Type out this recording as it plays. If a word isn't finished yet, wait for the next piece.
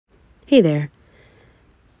Hey there.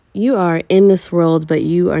 You are in this world, but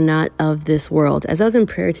you are not of this world. As I was in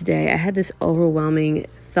prayer today, I had this overwhelming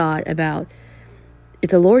thought about if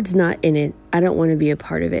the Lord's not in it, I don't want to be a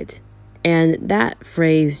part of it. And that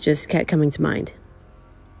phrase just kept coming to mind.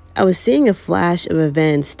 I was seeing a flash of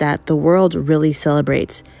events that the world really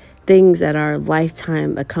celebrates, things that are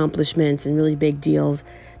lifetime accomplishments and really big deals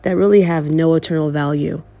that really have no eternal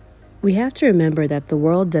value. We have to remember that the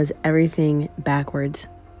world does everything backwards.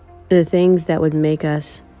 The things that would make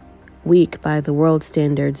us weak by the world's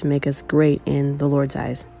standards make us great in the Lord's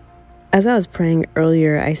eyes. As I was praying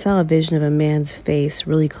earlier, I saw a vision of a man's face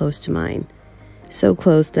really close to mine, so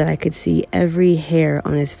close that I could see every hair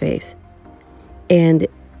on his face. And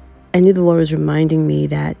I knew the Lord was reminding me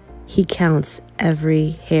that He counts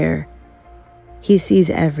every hair. He sees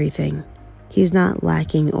everything. He's not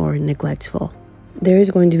lacking or neglectful. There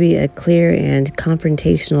is going to be a clear and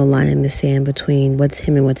confrontational line in the sand between what's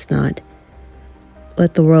Him and what's not.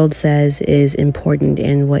 What the world says is important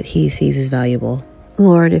and what He sees is valuable.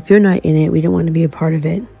 Lord, if You're not in it, we don't want to be a part of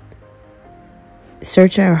it.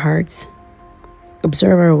 Search our hearts,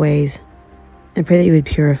 observe our ways, and pray that You would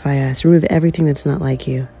purify us, remove everything that's not like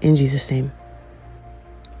You, in Jesus' name.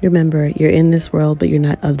 Remember, you're in this world, but you're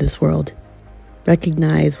not of this world.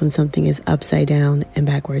 Recognize when something is upside down and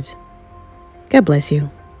backwards. God bless you.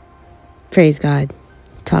 Praise God.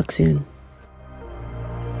 Talk soon.